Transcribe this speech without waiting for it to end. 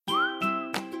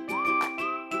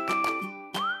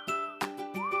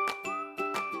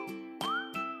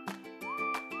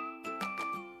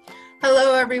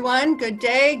Hello, everyone. Good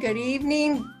day, good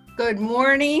evening, good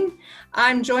morning.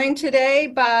 I'm joined today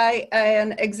by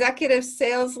an executive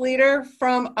sales leader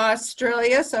from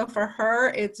Australia. So for her,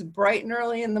 it's bright and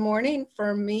early in the morning.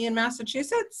 For me in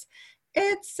Massachusetts,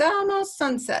 it's almost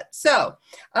sunset. So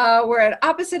we're at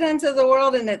opposite ends of the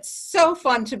world, and it's so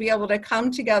fun to be able to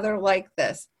come together like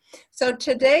this. So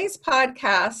today's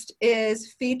podcast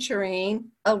is featuring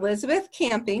Elizabeth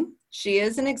Camping. She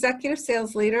is an executive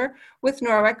sales leader with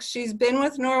Norwex. She's been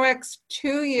with Norwex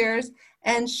 2 years,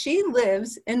 and she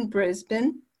lives in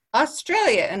Brisbane,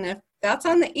 Australia. And if that's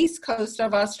on the east coast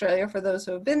of Australia, for those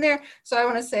who have been there. So I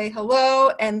want to say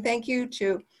hello and thank you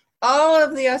to all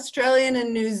of the Australian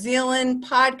and New Zealand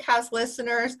podcast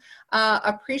listeners.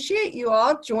 Appreciate you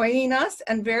all joining us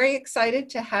and very excited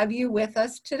to have you with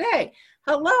us today.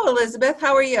 Hello, Elizabeth.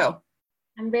 How are you?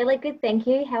 I'm really good, thank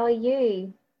you. How are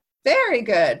you? Very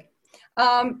good.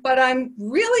 But I'm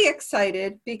really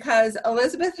excited because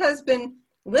Elizabeth has been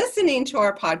listening to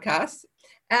our podcast.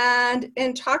 And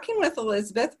in talking with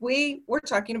Elizabeth, we were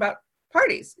talking about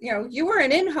parties. You know, you were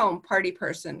an in-home party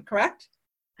person, correct?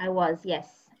 I was, yes,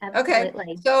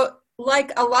 absolutely. Okay. So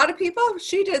like a lot of people,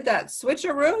 she did that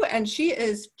switcheroo and she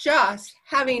is just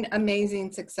having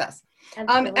amazing success.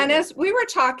 And as we were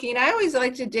talking, I always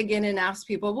like to dig in and ask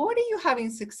people, well, what are you having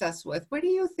success with? What do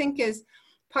you think is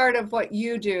part of what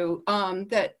you do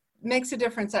that makes a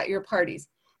difference at your parties?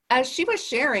 As she was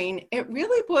sharing, it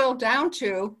really boiled down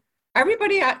to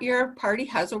everybody at your party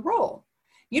has a role.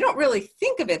 You don't really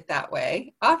think of it that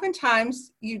way.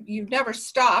 Oftentimes, you've never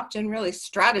stopped and really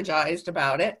strategized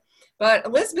about it. But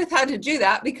Elizabeth had to do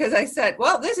that because I said,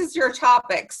 well, this is your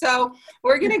topic. So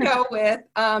we're going to go with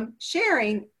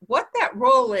sharing what that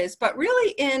role is, but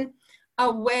really in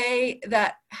a way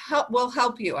that will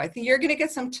help you. I think you're going to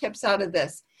get some tips out of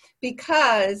this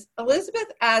because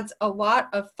Elizabeth adds a lot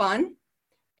of fun,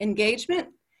 engagement,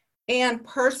 and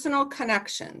personal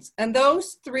connections. And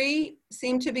those three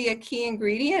seem to be a key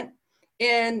ingredient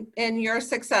in your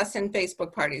success in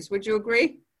Facebook parties. Would you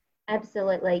agree?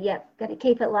 Absolutely. Yep. Got to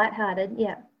keep it lighthearted.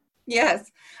 Yeah. Yes.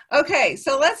 Okay.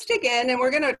 So let's dig in and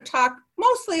we're going to talk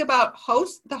mostly about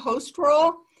the host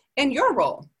role and your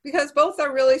role because both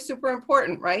are really super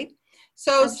important, right?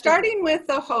 So absolutely. Starting with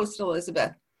the host,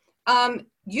 Elizabeth,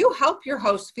 you help your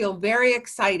host feel very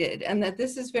excited and that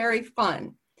this is very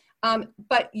fun.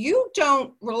 But you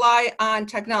don't rely on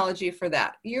technology for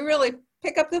that. You really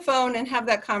pick up the phone and have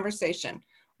that conversation.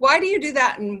 Why do you do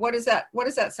that? And what does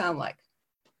that sound like?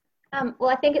 Well,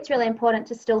 I think it's really important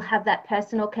to still have that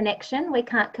personal connection. We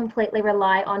can't completely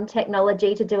rely on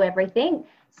technology to do everything.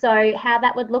 So how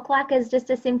that would look like is just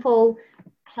a simple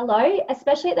hello,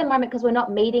 especially at the moment because we're not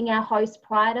meeting our hosts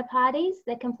prior to parties.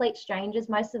 They're complete strangers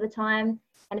most of the time.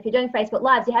 And if you're doing Facebook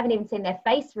Lives, you haven't even seen their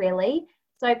face really.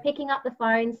 So picking up the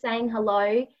phone, saying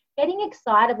hello, getting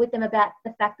excited with them about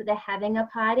the fact that they're having a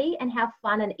party and how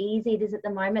fun and easy it is at the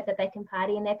moment that they can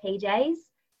party in their PJs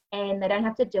and they don't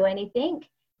have to do anything.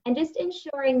 And just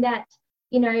ensuring that,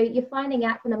 you know, you're finding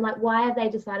out from them, like, why have they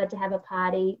decided to have a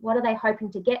party? What are they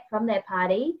hoping to get from their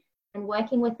party? And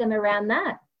working with them around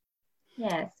that.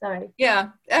 Yeah, so. Yeah,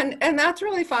 and that's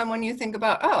really fun when you think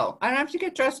about, oh, I don't have to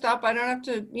get dressed up. I don't have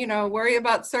to, you know, worry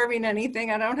about serving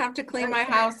anything. I don't have to clean my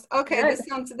house. Okay,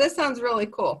 this sounds really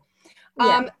cool.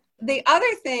 Yeah. The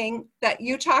other thing that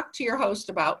you talk to your host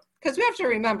about, because we have to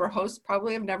remember hosts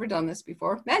probably have never done this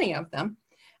before, many of them.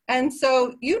 And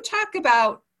so you talk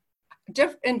about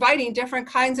inviting different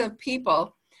kinds of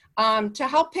people to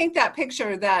help paint that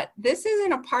picture that this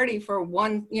isn't a party for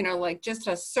one, you know, like just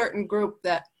a certain group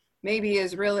that maybe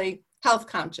is really health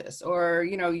conscious or,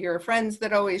 you know, your friends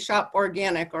that always shop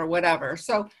organic or whatever.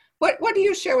 So what do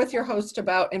you share with your host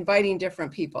about inviting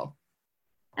different people?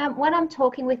 When I'm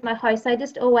talking with my hosts, I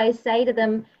just always say to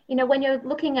them, you know, when you're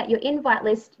looking at your invite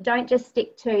list, don't just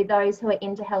stick to those who are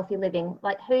into healthy living.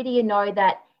 Like, who do you know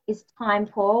that is time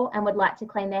poor and would like to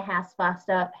clean their house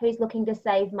faster? Who's looking to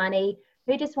save money?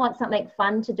 Who just wants something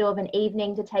fun to do of an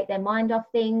evening to take their mind off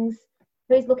things?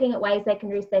 Who's looking at ways they can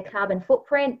reduce their carbon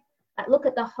footprint? Look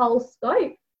at the whole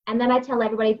scope. And then I tell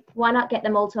everybody, why not get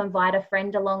them all to invite a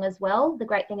friend along as well? The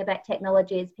great thing about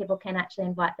technology is people can actually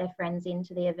invite their friends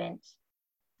into the event.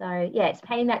 So yeah, it's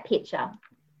painting that picture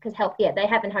because they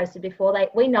haven't hosted before.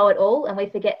 We know it all and we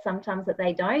forget sometimes that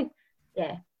they don't.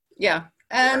 Yeah. Yeah.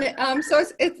 And so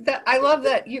it's that I love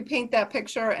that you paint that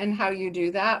picture and how you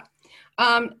do that.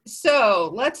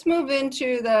 So let's move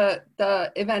into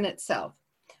the event itself.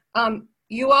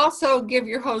 You also give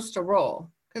your host a role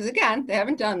because again, they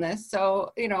haven't done this.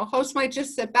 So, you know, hosts might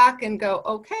just sit back and go,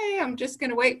 okay, I'm just going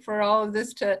to wait for all of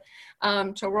this to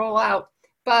roll out.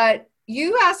 But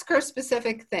you ask her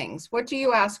specific things. What do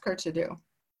you ask her to do?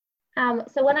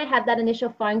 So when I have that initial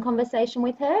phone conversation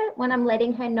with her, when I'm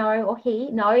letting her know or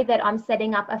he know that I'm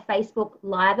setting up a Facebook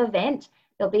Live event,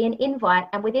 there'll be an invite.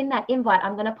 And within that invite,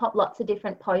 I'm going to pop lots of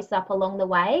different posts up along the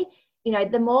way. You know,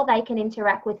 the more they can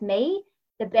interact with me,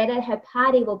 the better her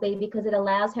party will be, because it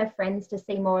allows her friends to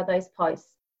see more of those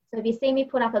posts. So if you see me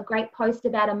put up a great post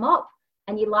about a mop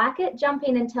and you like it, jump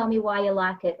in and tell me why you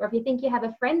like it. Or if you think you have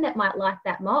a friend that might like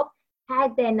that mop,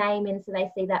 tag their name in so they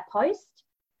see that post.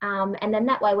 And then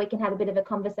that way we can have a bit of a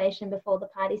conversation before the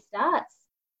party starts.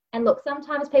 And look,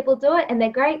 sometimes people do it and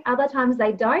they're great, other times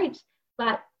they don't.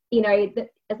 But, you know,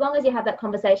 as long as you have that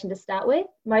conversation to start with,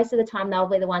 most of the time they'll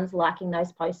be the ones liking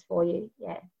those posts for you.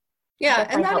 Yeah. Yeah,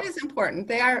 and that is important.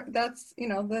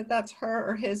 That's her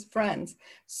or his friends.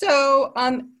 So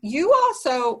you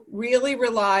also really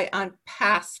rely on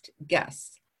past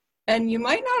guests. And you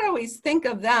might not always think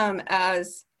of them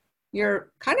as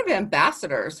your kind of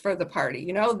ambassadors for the party.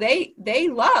 You know, they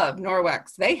love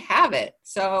Norwex. They have it.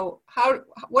 So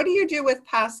what do you do with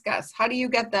past guests? How do you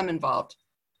get them involved?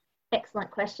 Excellent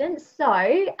question.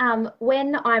 So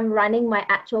when I'm running my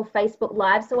actual Facebook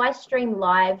Live, so I stream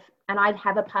live and I'd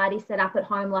have a party set up at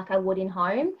home like I would in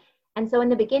home. And so in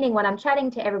the beginning, when I'm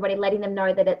chatting to everybody, letting them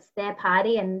know that it's their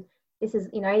party and this is,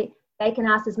 you know, they can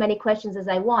ask as many questions as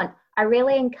they want. I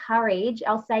really encourage,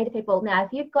 I'll say to people, now,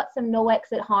 if you've got some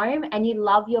Norwex at home and you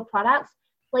love your products,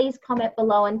 please comment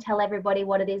below and tell everybody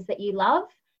what it is that you love.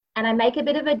 And I make a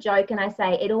bit of a joke and I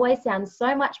say, it always sounds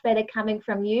so much better coming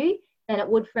from you than it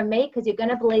would from me, because you're going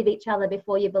to believe each other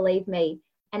before you believe me.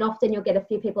 And often you'll get a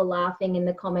few people laughing in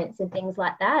the comments and things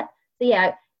like that. So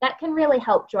yeah, that can really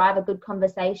help drive a good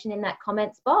conversation in that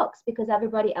comments box, because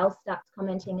everybody else starts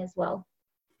commenting as well.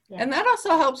 Yeah. And that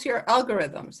also helps your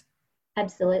algorithms.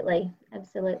 Absolutely.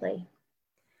 Absolutely.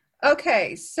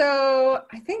 Okay, so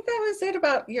I think that was it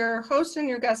about your host and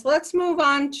your guest. Let's move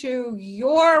on to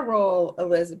your role,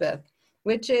 Elizabeth,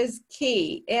 which is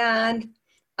key. And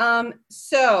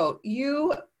so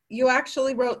you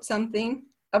actually wrote something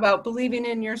about believing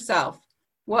in yourself.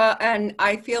 Well, and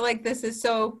I feel like this is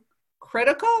so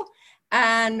critical.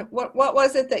 And what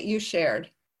was it that you shared?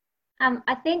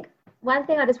 I think one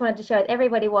thing I just wanted to share with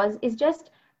everybody is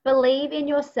just believe in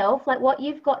yourself. Like, what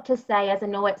you've got to say as a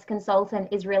Norwex consultant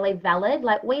is really valid.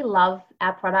 Like, we love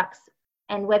our products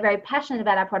and we're very passionate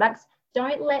about our products.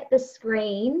 Don't let the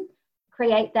screen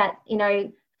create that, you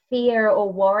know, fear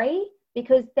or worry,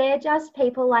 because they're just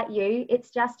people like you. It's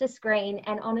just a screen.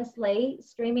 And honestly,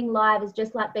 streaming live is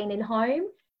just like being in home.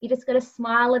 You just got to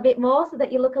smile a bit more so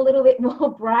that you look a little bit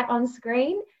more bright on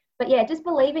screen. But yeah, just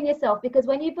believe in yourself, because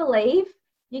when you believe,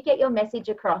 you get your message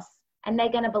across and they're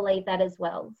going to believe that as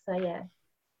well. So yeah.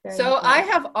 So important. I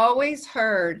have always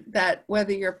heard that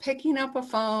whether you're picking up a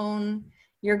phone,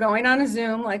 you're going on a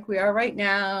Zoom like we are right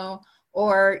now,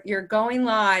 or you're going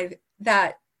live,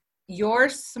 that your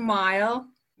smile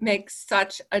makes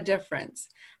such a difference.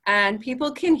 And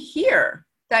people can hear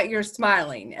that you're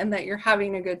smiling and that you're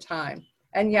having a good time.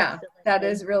 And yeah, absolutely. That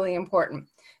is really important.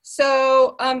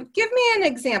 So give me an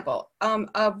example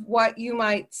of what you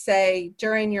might say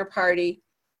during your party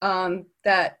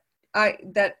that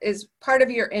is part of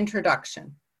your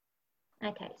introduction.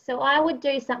 Okay, so I would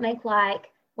do something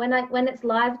like when it's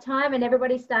live time and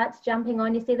everybody starts jumping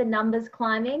on, you see the numbers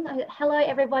climbing. Hello,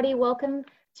 everybody. Welcome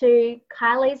to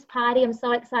Kylie's party. I'm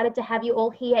so excited to have you all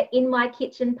here in my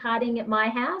kitchen partying at my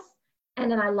house. And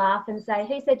then I laugh and say,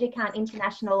 who said you can't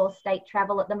international or state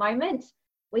travel at the moment?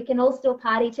 We can all still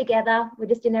party together. We're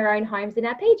just in our own homes in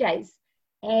our PJs.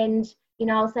 And, you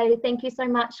know, I'll say, thank you so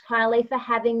much, Kylie, for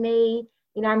having me.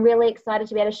 You know, I'm really excited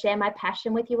to be able to share my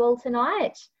passion with you all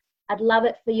tonight. I'd love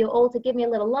it for you all to give me a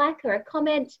little like or a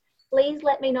comment. Please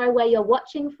let me know where you're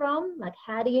watching from. Like,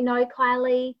 how do you know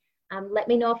Kylie? Let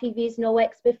me know if you've used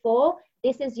Norwex before.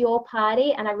 This is your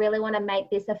party, and I really want to make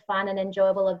this a fun and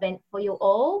enjoyable event for you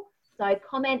all. So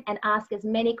comment and ask as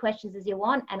many questions as you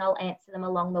want, and I'll answer them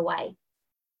along the way.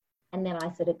 And then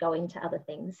I sort of go into other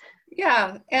things.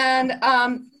 Yeah, and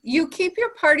you keep your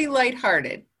party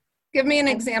lighthearted. Give me an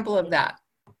example of that.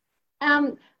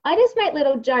 I just make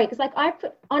little jokes. Like, I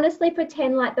honestly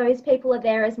pretend like those people are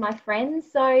there as my friends.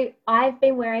 So I've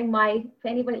been wearing for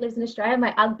anybody that lives in Australia,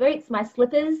 my Ugg boots, my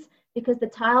slippers, because the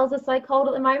tiles are so cold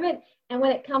at the moment. And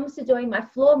when it comes to doing my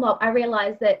floor mop, I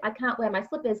realize that I can't wear my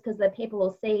slippers because the people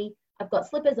will see I've got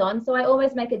slippers on. So I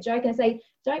always make a joke and say,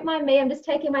 don't mind me, I'm just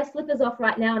taking my slippers off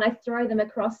right now. And I throw them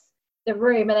across the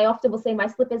room, and they often will see my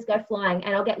slippers go flying,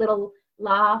 and I'll get little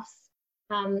laughs.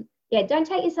 Yeah, don't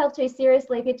take yourself too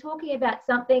seriously. If you're talking about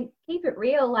something, keep it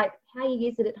real, like how you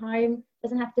use it at home.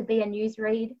 Doesn't have to be a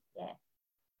newsread. Yeah.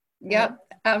 Yep,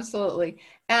 absolutely.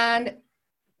 And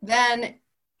then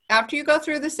after you go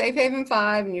through the Safe Haven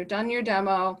 5 and you've done your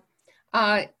demo,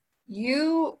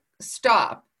 you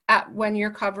stop at when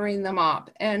you're covering the mop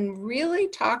and really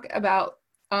talk about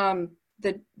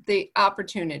the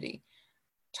opportunity.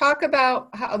 Talk about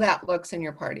how that looks in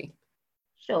your party.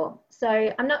 Sure.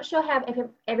 So I'm not sure how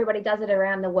everybody does it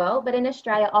around the world, but in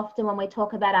Australia, often when we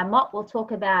talk about our mop, we'll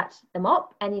talk about the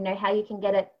mop and, you know, how you can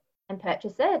get it and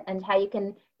purchase it and how you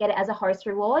can get it as a host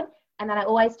reward. And then I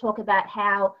always talk about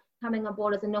how coming on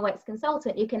board as a Norwex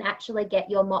consultant, you can actually get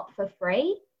your mop for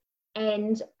free.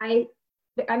 And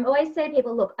I'm always saying to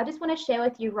people, look, I just want to share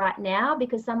with you right now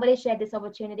because somebody shared this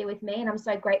opportunity with me and I'm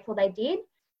so grateful they did.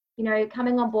 You know,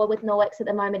 coming on board with Norwex at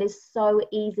the moment is so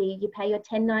easy. You pay your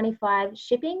 $10.95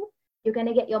 shipping, you're going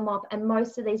to get your mop, and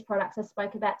most of these products I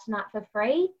spoke about tonight for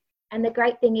free. And the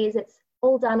great thing is it's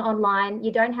all done online.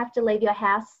 You don't have to leave your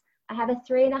house. I have a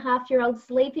 3.5-year-old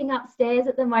sleeping upstairs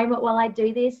at the moment while I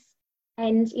do this.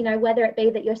 And, you know, whether it be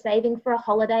that you're saving for a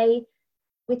holiday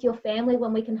with your family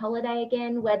when we can holiday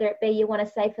again, whether it be you want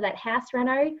to save for that house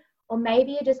reno, or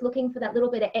maybe you're just looking for that little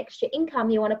bit of extra income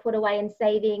you want to put away in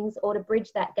savings or to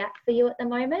bridge that gap for you at the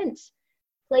moment,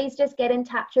 please just get in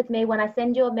touch with me when I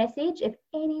send you a message. If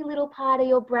any little part of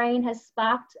your brain has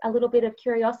sparked a little bit of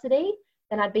curiosity,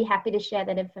 then I'd be happy to share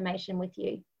that information with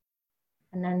you.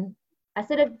 And then I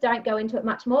sort of don't go into it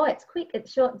much more. It's quick,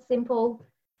 it's short and simple.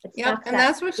 Yeah, and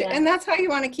that's what and that's how you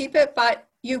want to keep it, but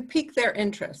you pique their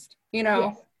interest, you know.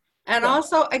 Yes. And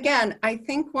also, again, I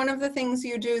think one of the things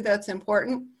you do that's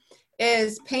important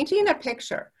is painting a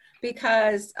picture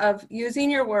because of using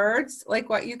your words, like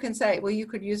what you can say, well, you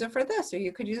could use it for this or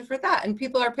you could use it for that. And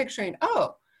people are picturing,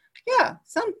 oh, yeah,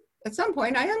 at some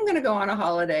point I am going to go on a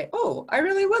holiday. Oh, I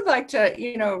really would like to,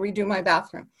 you know, redo my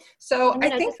bathroom. So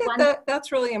I think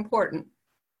that's really important.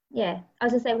 Yeah, I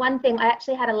was gonna say one thing. I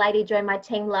actually had a lady join my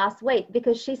team last week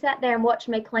because she sat there and watched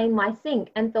me clean my sink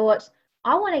and thought,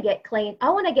 I want to get clean. I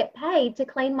want to get paid to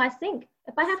clean my sink.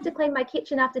 If I have to clean my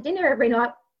kitchen after dinner every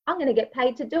night, I'm going to get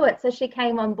paid to do it. So she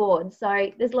came on board.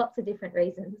 So there's lots of different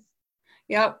reasons.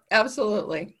 Yep,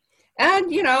 absolutely.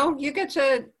 And, you know, you get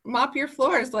to mop your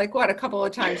floors like what, a couple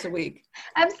of times a week.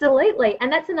 Absolutely.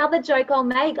 And that's another joke I'll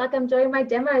make. Like I'm doing my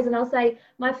demos and I'll say,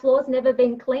 my floor's never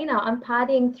been cleaner. I'm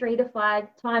partying 3 to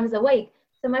 5 times a week.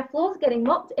 So my floor's getting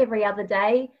mopped every other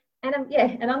day. And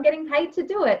I'm getting paid to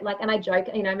do it. Like, and I joke,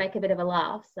 you know, make a bit of a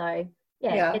laugh. So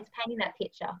yeah. It's painting that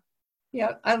picture.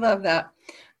 Yeah, I love that.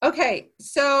 Okay,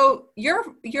 so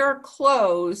your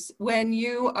close, when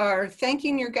you are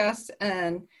thanking your guests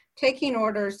and taking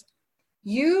orders,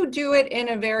 you do it in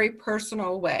a very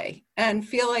personal way and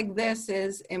feel like this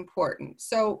is important.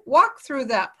 So walk through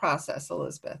that process,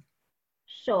 Elizabeth.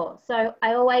 Sure. So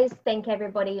I always thank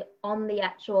everybody on the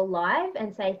actual live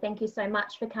and say thank you so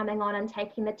much for coming on and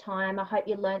taking the time. I hope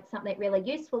you learned something really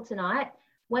useful tonight.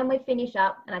 When we finish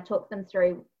up and I talk them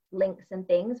through links and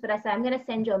things, but I say I'm going to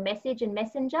send you a message in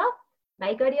Messenger,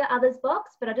 may go to your others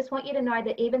box, but I just want you to know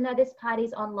that even though this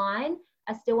party's online,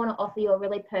 I still want to offer you a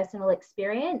really personal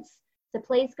experience. So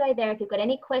please go there. If you've got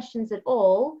any questions at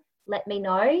all, let me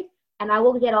know and I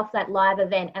will get off that live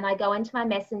event and I go into my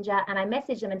Messenger and I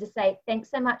message them and just say,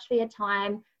 thanks so much for your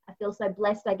time. I feel so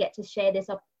blessed I get to share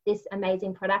this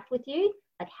amazing product with you.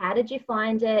 Like, how did you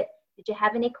find it? Did you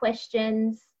have any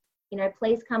questions? You know,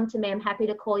 please come to me. I'm happy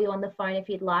to call you on the phone if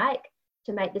you'd like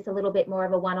to make this a little bit more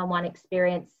of a one-on-one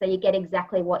experience so you get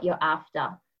exactly what you're after.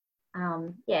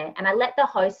 And I let the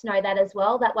host know that as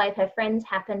well. That way, if her friends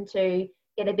happen to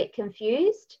get a bit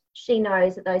confused, she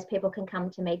knows that those people can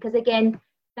come to me. Because again,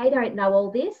 they don't know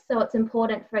all this. So it's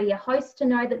important for your host to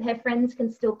know that her friends can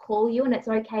still call you and it's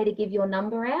okay to give your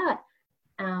number out.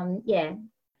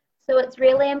 So it's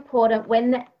really important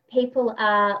when people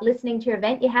are listening to your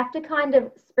event, you have to kind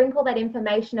of sprinkle that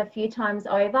information a few times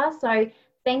over. So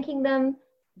thanking them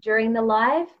during the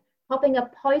live, popping a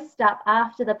post up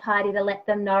after the party to let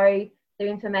them know the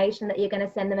information that you're going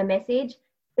to send them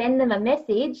a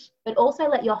message, but also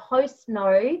let your host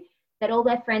know that all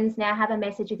their friends now have a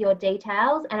message with your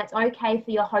details, and it's okay for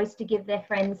your host to give their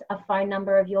friends a phone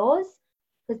number of yours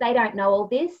because they don't know all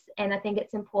this. And I think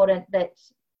it's important that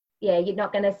you're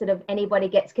not going to sort of anybody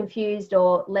gets confused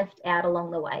or left out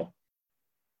along the way.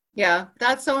 Yeah,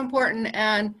 that's so important.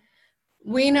 And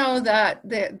we know that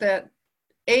the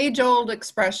age-old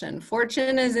expression,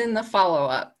 fortune is in the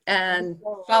follow-up and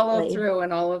follow through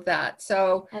and all of that.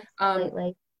 So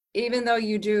even though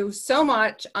you do so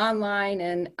much online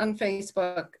and on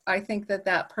Facebook, I think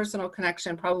that personal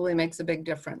connection probably makes a big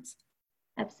difference.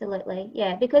 Absolutely.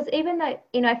 Yeah, because even though,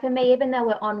 for me, even though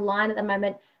we're online at the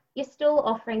moment, you're still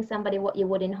offering somebody what you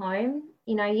would in home.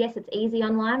 You know, yes, it's easy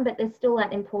online, but there's still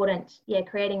that important,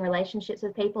 creating relationships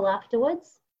with people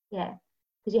afterwards. Yeah,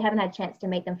 because you haven't had a chance to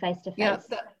meet them face to face.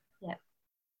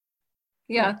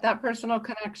 Yeah, that personal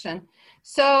connection.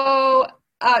 So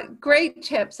great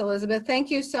tips, Elizabeth. Thank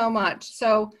you so much.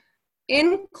 So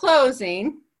in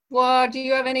closing, do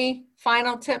you have any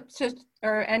final tips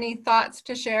or any thoughts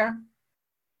to share?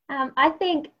 I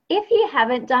think if you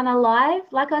haven't done a live,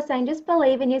 like I was saying, just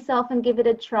believe in yourself and give it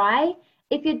a try.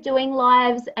 If you're doing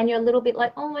lives and you're a little bit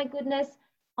like, oh my goodness,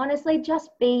 honestly,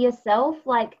 just be yourself.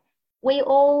 Like we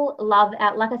all love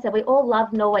like I said, we all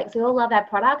love Norwex. We all love our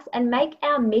products, and make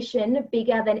our mission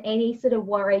bigger than any sort of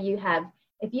worry you have.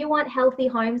 If you want healthy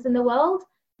homes in the world,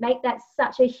 make that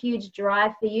such a huge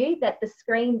drive for you that the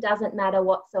screen doesn't matter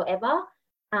whatsoever.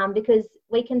 Because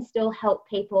we can still help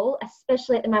people,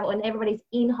 especially at the moment when everybody's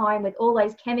in home with all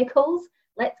those chemicals.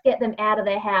 Let's get them out of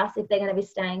their house if they're going to be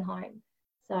staying home.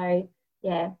 So,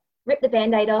 yeah, rip the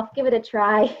Band-Aid off, give it a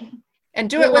try. And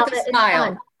do it with a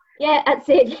smile. Yeah, that's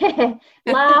it. Yeah,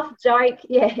 laugh, joke.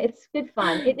 Yeah, it's good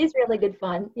fun. It is really good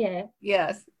fun. Yeah.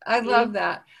 Yes, I love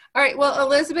that. All right. Well,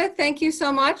 Elizabeth, thank you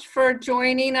so much for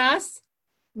joining us.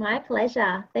 My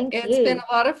pleasure. Thank you. It's been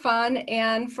a lot of fun.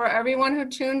 And for everyone who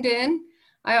tuned in,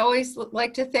 I always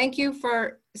like to thank you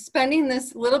for spending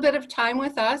this little bit of time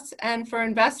with us and for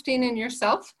investing in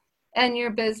yourself and your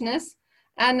business.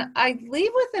 And I leave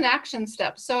with an action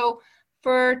step. So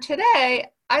for today,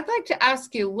 I'd like to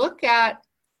ask you, look at,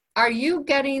 are you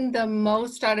getting the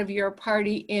most out of your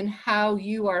party in how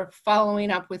you are following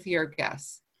up with your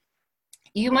guests?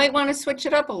 You might want to switch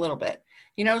it up a little bit.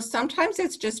 You know, sometimes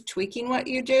it's just tweaking what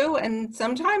you do, and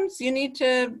sometimes you need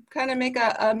to kind of make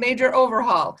a major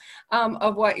overhaul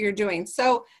of what you're doing.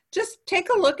 So just take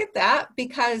a look at that,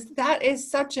 because that is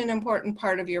such an important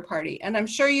part of your party. And I'm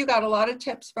sure you got a lot of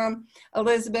tips from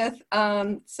Elizabeth,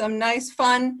 some nice,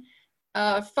 fun,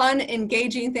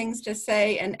 engaging things to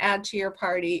say and add to your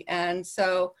party. And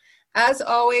so, as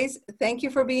always, thank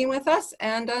you for being with us,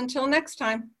 and until next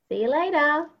time. See you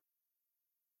later.